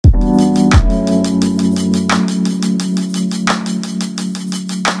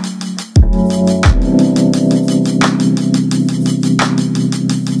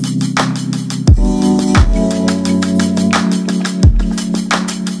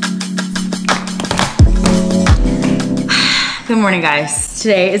Good morning, guys.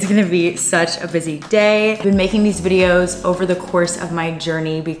 Today is gonna be such a busy day. I've been making these videos over the course of my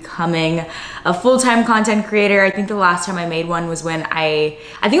journey becoming a full-time content creator. I think the last time I made one was when I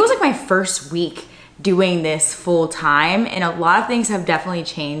think it was like my first week doing this full time, and a lot of things have definitely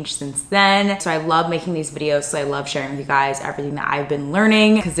changed since then. So I love making these videos, so I love sharing with you guys everything that I've been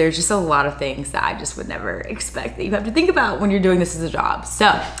learning, because there's just a lot of things that I just would never expect that you have to think about when you're doing this as a job.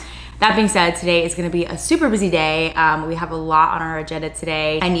 So that being said, today is gonna be a super busy day. We have a lot on our agenda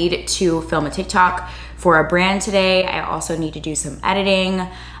today. I need to film a TikTok for a brand today. I also need to do some editing.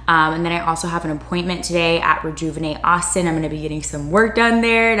 And then I also have an appointment today at Rejuvenate Austin. I'm gonna be getting some work done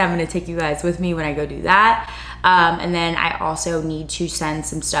there, and I'm gonna take you guys with me when I go do that. And then I also need to send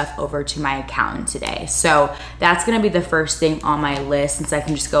some stuff over to my accountant today. So that's gonna be the first thing on my list, since I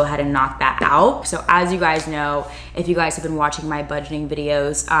can just go ahead and knock that out. So as you guys know, if you guys have been watching my budgeting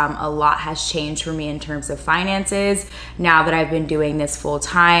videos, a lot has changed for me in terms of finances. Now that I've been doing this full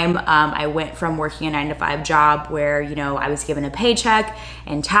time, I went from working a 9-to-5 job where, you know, I was given a paycheck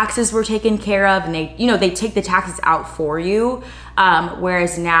and taxes were taken care of, and they, you know, they take the taxes out for you.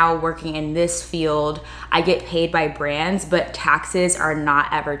 Whereas now working in this field, I get paid by brands, but taxes are not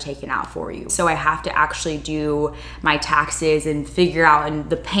ever taken out for you. So I have to actually do my taxes and figure out and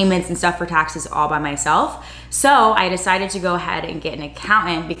the payments and stuff for taxes all by myself. So I decided to go ahead and get an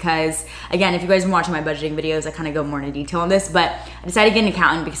accountant because, again, if you guys have been watching my budgeting videos, I kind of go more into detail on this, but I decided to get an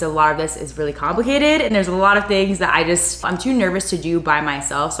accountant because a lot of this is really complicated and there's a lot of things that I'm too nervous to do by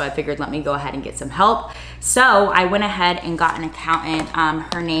myself. So I figured, let me go ahead and get some help. So I went ahead and got an accountant.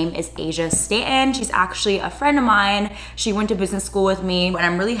 Her name is Asia Stanton. She's actually a friend of mine. She went to business school with me, and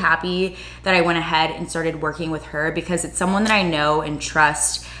I'm really happy that I went ahead and started working with her because it's someone that I know and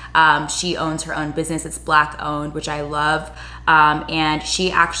trust. She owns her own business. It's Black owned, which I love. And she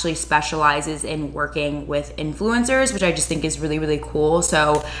actually specializes in working with influencers, which I just think is really, really cool.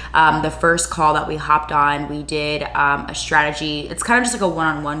 So the first call that we hopped on, we did a strategy. It's kind of just like a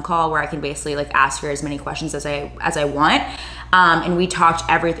one-on-one call where I can basically like ask her as many questions as I want. And we talked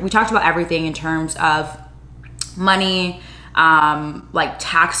about everything in terms of money, like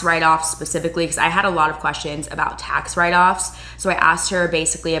tax write-offs specifically, because I had a lot of questions about tax write-offs. So I asked her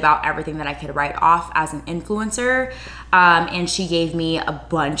basically about everything that I could write off as an influencer. And she gave me a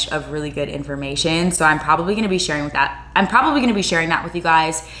bunch of really good information. So I'm probably gonna be sharing that with you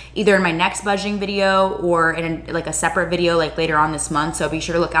guys either in my next budgeting video or in like a separate video like later on this month. So be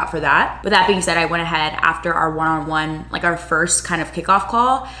sure to look out for that. But that being said, I went ahead after our one-on-one, like our first kind of kickoff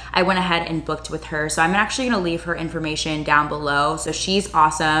call, I went ahead and booked with her. So I'm actually gonna leave her information down below. So she's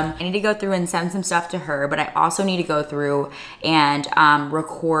awesome. I need to go through and send some stuff to her, but I also need to go through and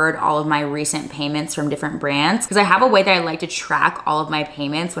record all of my recent payments from different brands, because I have a way that I like to track all of my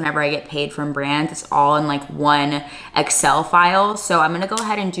payments whenever I get paid from brands. It's all in like one Excel file. So I'm gonna go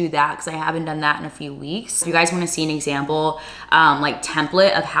ahead and do that because I haven't done that in a few weeks. If you guys wanna see an example, like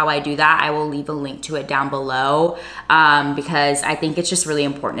template of how I do that, I will leave a link to it down below because I think it's just really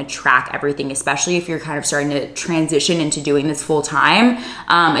important to track everything, especially if you're kind of starting to transition into doing this full time.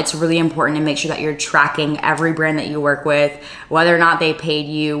 It's really important to make sure that you're tracking every brand that you work with, whether or not they paid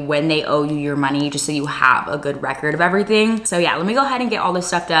you, when they owe you your money, just so you have a good record of everything. So yeah, let me go ahead and get all this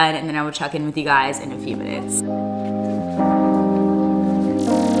stuff done, and then I will check in with you guys in a few minutes.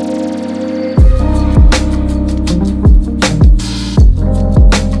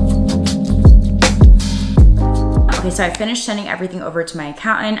 Okay, so I finished sending everything over to my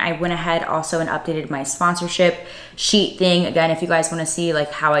accountant. I went ahead also and updated my sponsorship sheet thing. Again, if you guys wanna see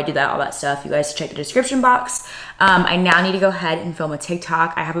like how I do that, all that stuff, you guys check the description box. I now need to go ahead and film a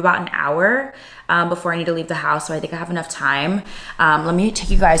TikTok. I have about an hour before I need to leave the house, so I think I have enough time. Let me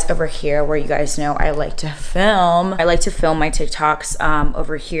take you guys over here where you guys know I like to film. I like to film my TikToks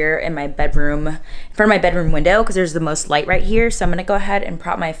over here in my bedroom, in front of my bedroom window, because there's the most light right here. So I'm gonna go ahead and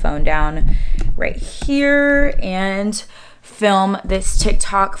prop my phone down right here and film this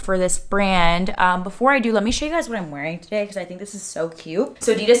TikTok for this brand. Before I do, let me show you guys what I'm wearing today because I think this is so cute.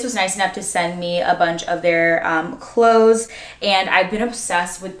 So Adidas was nice enough to send me a bunch of their clothes, and I've been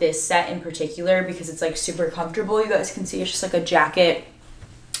obsessed with this set in particular because it's like super comfortable. You guys can see it's just like a jacket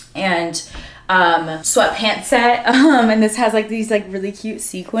and sweatpants set, and this has like these like really cute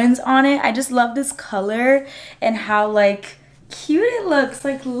sequins on it. I just love this color and how like cute it looks.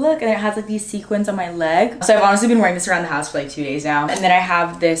 Like, look, and it has like these sequins on my leg. So I've honestly been wearing this around the house for like 2 days now. And then I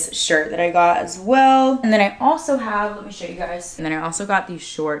have this shirt that I got as well. And then I also have, let me show you guys. And then I also got these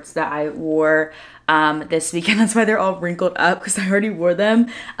shorts that I wore this weekend. That's why they're all wrinkled up, because I already wore them.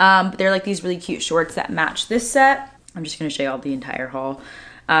 But they're like these really cute shorts that match this set. I'm just gonna show you all the entire haul.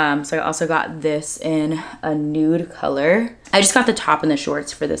 So I also got this in a nude color. I just got the top and the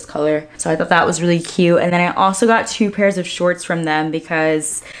shorts for this color, so I thought that was really cute. And then I also got 2 pairs of shorts from them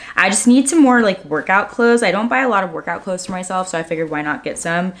because I just need some more like workout clothes. I don't buy a lot of workout clothes for myself, so I figured why not get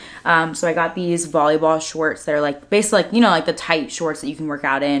some. So I got these volleyball shorts that are like basically like, you know, like the tight shorts that you can work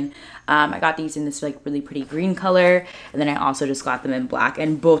out in. I got these in this like really pretty green color, and then I also just got them in black,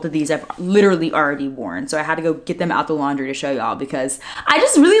 and both of these I've literally already worn, so I had to go get them out the laundry to show y'all because I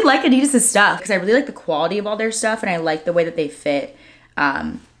just really like Adidas' stuff because I really like the quality of all their stuff, and I like the way that they fit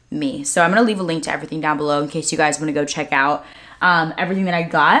me. So I'm gonna leave a link to everything down below in case you guys want to go check out everything that I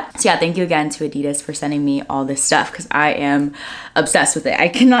got. So yeah, thank you again to Adidas for sending me all this stuff because I am obsessed with it. I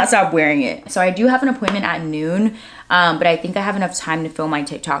cannot stop wearing it. So I do have an appointment at noon, but I think I have enough time to film my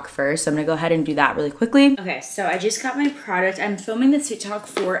TikTok first. So I'm gonna go ahead and do that really quickly. Okay, so I just got my product. I'm filming this TikTok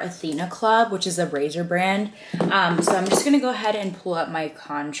for Athena Club, which is a razor brand. So I'm just gonna go ahead and pull up my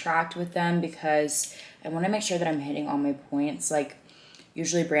contract with them because I wanna make sure that I'm hitting all my points. Like,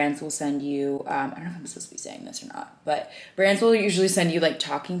 usually brands will send you, I don't know if I'm supposed to be saying this or not, but brands will usually send you like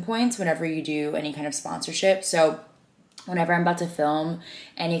talking points whenever you do any kind of sponsorship. So whenever I'm about to film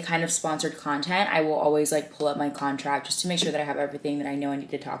any kind of sponsored content, I will always like pull up my contract just to make sure that I have everything that I know I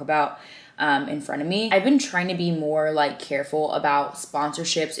need to talk about in front of me. I've been trying to be more like careful about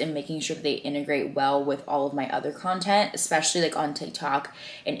sponsorships and making sure that they integrate well with all of my other content, especially like on TikTok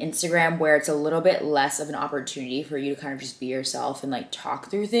and Instagram, where it's a little bit less of an opportunity for you to kind of just be yourself and like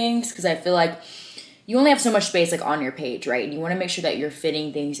talk through things, because I feel like you only have so much space like on your page, right? And you want to make sure that you're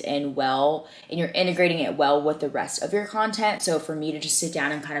fitting things in well and you're integrating it well with the rest of your content. So for me to just sit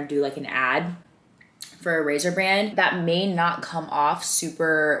down and kind of do like an ad for a razor brand, that may not come off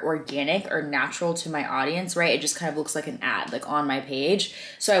super organic or natural to my audience, right? It just kind of looks like an ad like on my page.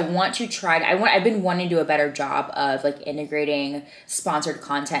 So I want to try to, I've been wanting to do a better job of like integrating sponsored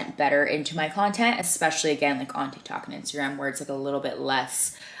content better into my content, especially again like on TikTok and Instagram, where it's like a little bit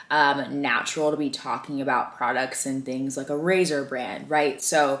less natural to be talking about products and things like a razor brand, right?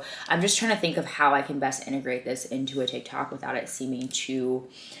 So I'm just trying to think of how I can best integrate this into a TikTok without it seeming too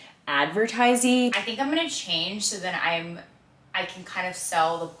advertising. I think I'm gonna change so then I can kind of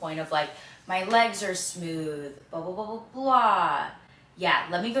sell the point of like my legs are smooth, blah blah blah blah blah. Yeah,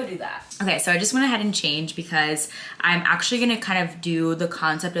 let me go do that. Okay, so I just went ahead and changed because I'm actually gonna kind of do the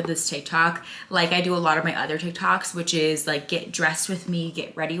concept of this TikTok like I do a lot of my other TikToks, which is like get dressed with me,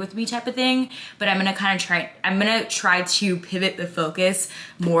 get ready with me type of thing. But I'm gonna try to pivot the focus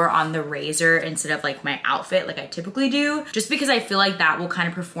more on the razor instead of like my outfit like I typically do, just because I feel like that will kind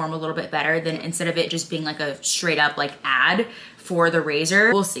of perform a little bit better than instead of it just being like a straight up like ad for the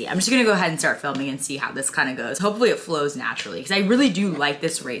razor. We'll see. I'm just gonna go ahead and start filming and see how this kind of goes. Hopefully it flows naturally because I really do like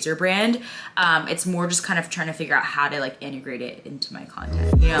this razor brand. It's more just kind of trying to figure out how to like integrate it into my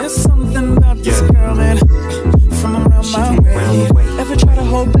content, you know? There's something about this girl, man, from around my way. Ever try to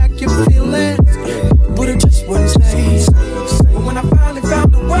hold back your feelings, but it just wouldn't stay. But when I finally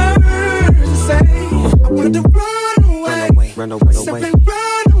found the words to say, I wanted to run away, run away.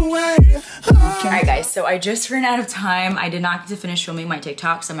 Alright guys, so I just ran out of time. I did not get to finish filming my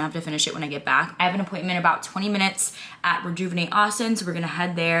TikTok, so I'm gonna have to finish it when I get back. I have an appointment in about 20 minutes at Rejuvenate Austin, so we're gonna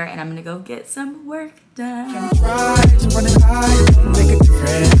head there and I'm gonna go get some work done.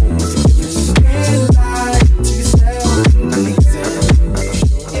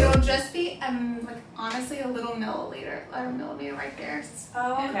 It'll just be like honestly a little millimeter right there.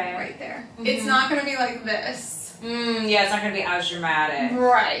 Oh, okay. Right there. It's not gonna be like this. Yeah, it's not gonna be as dramatic.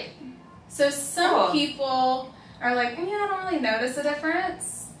 Right. So some people are like, yeah, I don't really notice a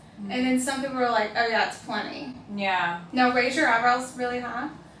difference. And then some people are like, oh yeah, it's plenty. Yeah. Now raise your eyebrows really high.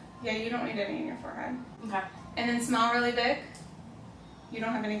 Yeah, you don't need any in your forehead. Okay. And then smile really big. You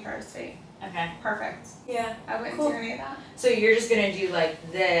don't have any crow's feet. Okay. Perfect. Yeah. I wouldn't do any of that. So you're just gonna do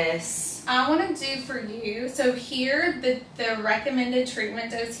like this. I want to do for you, so here the recommended treatment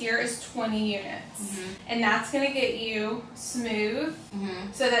dose here is 20 units. And that's going to get you smooth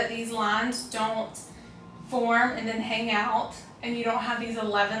so that these lines don't form and then hang out and you don't have these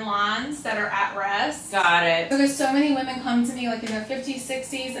 11 lines that are at rest. Got it. Because so many women come to me like in their 50s,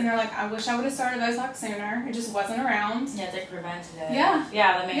 60s and they're like, I wish I would have started Botox sooner. It just wasn't around. Yeah, it's like preventative. Yeah.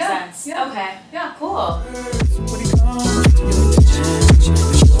 Yeah, that makes sense. Yeah. Okay. Yeah. Cool.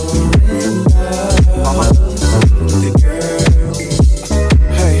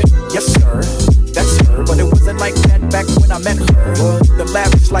 Hey, yes sir, that's her, but it wasn't like that back when I met her. The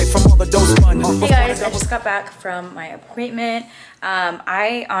lavish life from all the dose money. Hey guys, guys, I just got back from my appointment.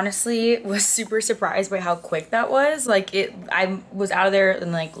 I honestly was super surprised by how quick that was. Like I was out of there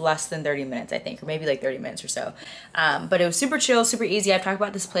in like less than 30 minutes, I think, or maybe like 30 minutes or so. But it was super chill, super easy. I've talked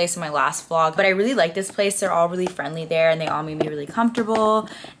about this place in my last vlog, but I really like this place. They're all really friendly there and they all made me really comfortable.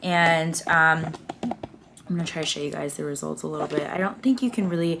 And I'm gonna try to show you guys the results a little bit. I don't think you can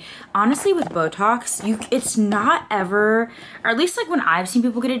really, honestly with Botox, it's not ever, or at least like when I've seen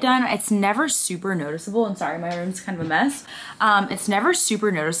people get it done, it's never super noticeable. And sorry, my room's kind of a mess. It's never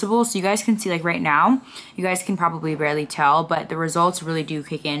super noticeable. So you guys can see like right now, you guys can probably barely tell, but the results really do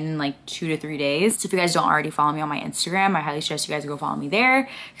kick in like 2 to 3 days. So if you guys don't already follow me on my Instagram, I highly suggest you guys go follow me there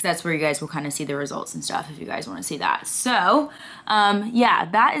because that's where you guys will kind of see the results and stuff if you guys want to see that. So yeah,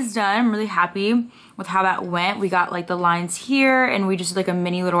 that is done. I'm really happy with how that went. We got like the lines here and we just did like a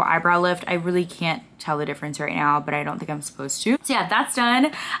mini little eyebrow lift. I really can't tell the difference right now, but I don't think I'm supposed to. So yeah, that's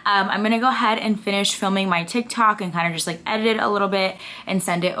done. I'm gonna go ahead and finish filming my TikTok and kind of just like edit it a little bit and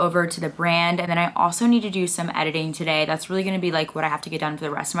send it over to the brand. And then I also need to do some editing today. That's really gonna be like what I have to get done for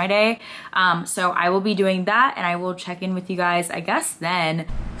the rest of my day. So I will be doing that and I will check in with you guys, I guess then.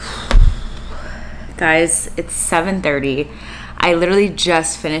 Guys, it's 7:30. I literally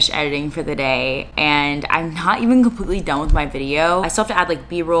just finished editing for the day and I'm not even completely done with my video. I still have to add like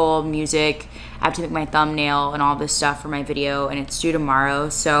B-roll, music, I have to make my thumbnail and all this stuff for my video and it's due tomorrow.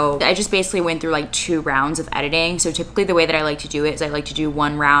 So I just basically went through like 2 rounds of editing. So typically the way that I like to do it is I like to do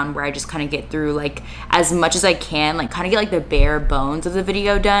 1 round where I just kind of get through like as much as I can, like kind of get like the bare bones of the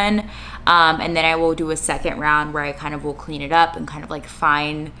video done. And then I will do a 2nd round where I kind of will clean it up and kind of like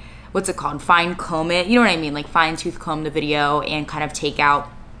fine comb it, you know what I mean, like fine tooth comb the video and kind of take out,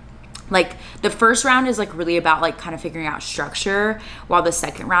 like the first round is like really about like kind of figuring out structure, while the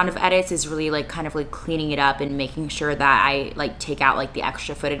 2nd round of edits is really like kind of like cleaning it up and making sure that I like take out like the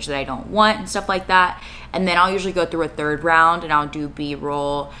extra footage that I don't want and stuff like that. And then I'll usually go through a 3rd round and I'll do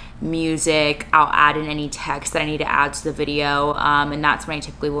B-roll, music, I'll add in any text that I need to add to the video, and that's when I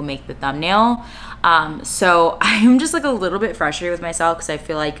typically will make the thumbnail. So I'm just like a little bit frustrated with myself because I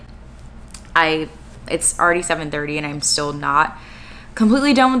feel like it's already 7:30 and I'm still not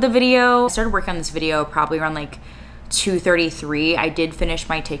completely done with the video. I started working on this video probably around like 2:33. I did finish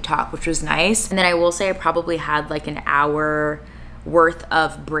my TikTok, which was nice. And then I will say I probably had like an hour worth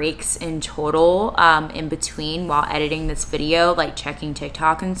of breaks in total in between while editing this video, like checking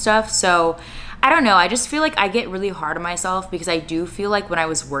TikTok and stuff. So I don't know, I just feel like I get really hard on myself because I do feel like when I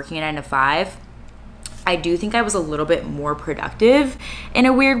was working a 9 to 5, I do think I was a little bit more productive in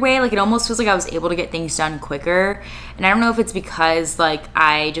a weird way. Like it almost feels like I was able to get things done quicker. And I don't know if it's because like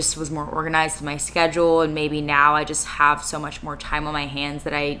I just was more organized with my schedule and maybe now I just have so much more time on my hands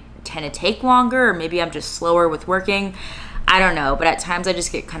that I tend to take longer, or maybe I'm just slower with working. I don't know, but at times I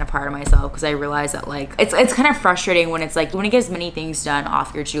just get kind of hard on myself because I realize that like it's kind of frustrating when it's like you want to get as many things done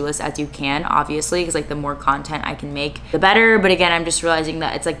off your to-do list as you can, obviously, because like the more content I can make, the better. But again, I'm just realizing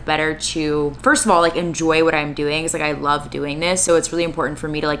that it's like better to first of all like enjoy what I'm doing. It's like I love doing this, so it's really important for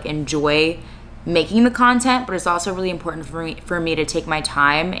me to like enjoy making the content, but it's also really important for me to take my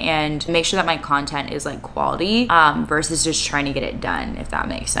time and make sure that my content is like quality versus just trying to get it done, if that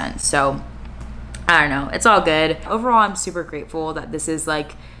makes sense. So I don't know, it's all good. Overall, I'm super grateful that this is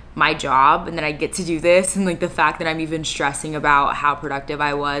like my job and that I get to do this, and like the fact that I'm even stressing about how productive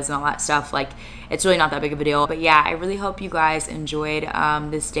I was and all that stuff, like it's really not that big of a deal. But yeah, I really hope you guys enjoyed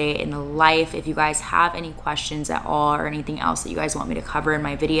this day in the life. If you guys have any questions at all or anything else that you guys want me to cover in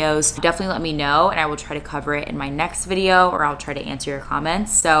my videos, definitely let me know and I will try to cover it in my next video, or I'll try to answer your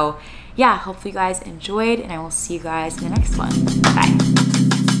comments. So yeah, hopefully you guys enjoyed and I will see you guys in the next one. Bye.